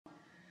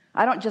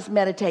I don't just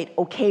meditate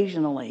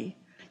occasionally.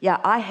 Yeah,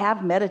 I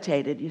have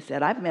meditated. You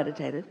said, I've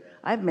meditated.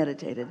 I've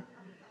meditated.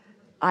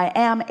 I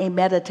am a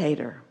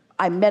meditator.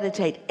 I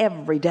meditate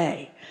every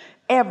day.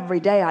 Every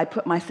day I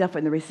put myself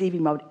in the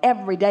receiving mode.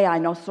 Every day I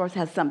know Source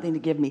has something to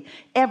give me.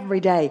 Every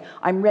day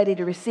I'm ready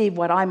to receive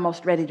what I'm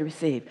most ready to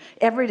receive.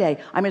 Every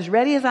day I'm as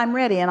ready as I'm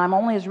ready, and I'm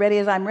only as ready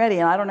as I'm ready,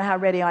 and I don't know how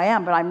ready I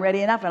am, but I'm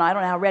ready enough, and I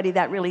don't know how ready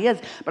that really is,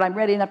 but I'm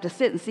ready enough to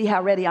sit and see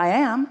how ready I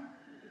am.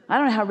 I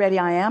don't know how ready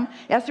I am.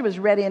 Esther was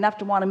ready enough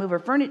to want to move her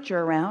furniture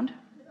around.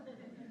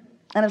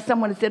 And if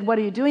someone had said, what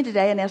are you doing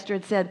today? And Esther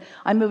had said,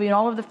 I'm moving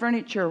all of the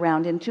furniture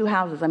around in 2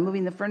 houses. I'm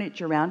moving the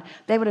furniture around.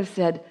 They would have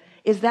said,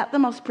 is that the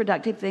most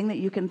productive thing that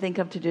you can think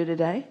of to do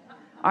today?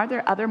 Are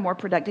there other more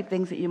productive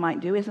things that you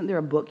might do? Isn't there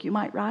a book you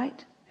might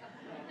write?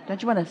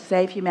 Don't you want to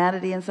save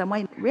humanity in some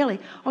way? Really?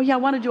 Oh yeah, I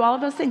want to do all of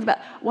those things, but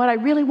what I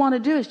really want to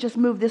do is just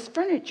move this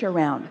furniture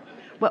around.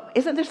 Well,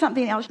 isn't there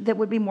something else that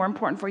would be more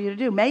important for you to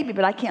do? Maybe,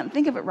 but I can't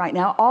think of it right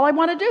now. All I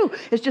want to do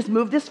is just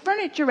move this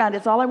furniture around.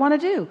 It's all I want to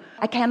do.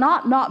 I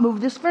cannot not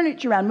move this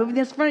furniture around. Moving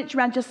this furniture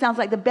around just sounds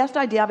like the best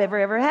idea I've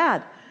ever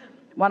had.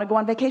 Want to go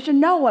on vacation?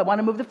 No, I want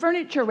to move the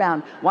furniture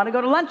around. Want to go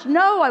to lunch?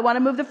 No, I want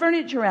to move the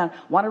furniture around.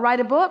 Want to write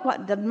a book?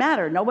 What? Doesn't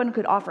matter. No one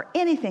could offer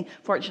anything.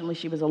 Fortunately,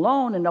 she was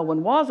alone and no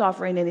one was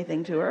offering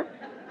anything to her.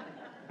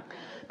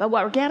 But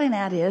what we're getting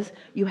at is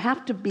you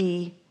have to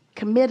be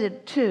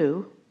committed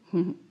to,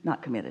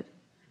 not committed.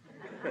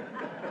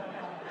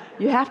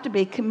 You have to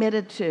be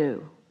committed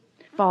to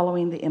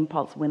following the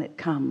impulse when it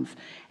comes.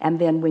 And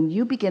then when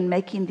you begin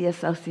making the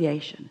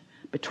association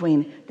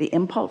between the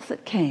impulse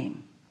that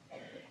came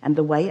and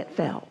the way it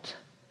felt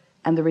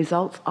and the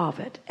results of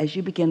it, as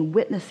you begin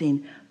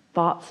witnessing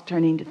thoughts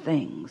turning to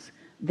things,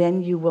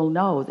 then you will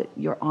know that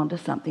you're onto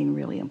something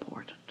really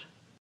important.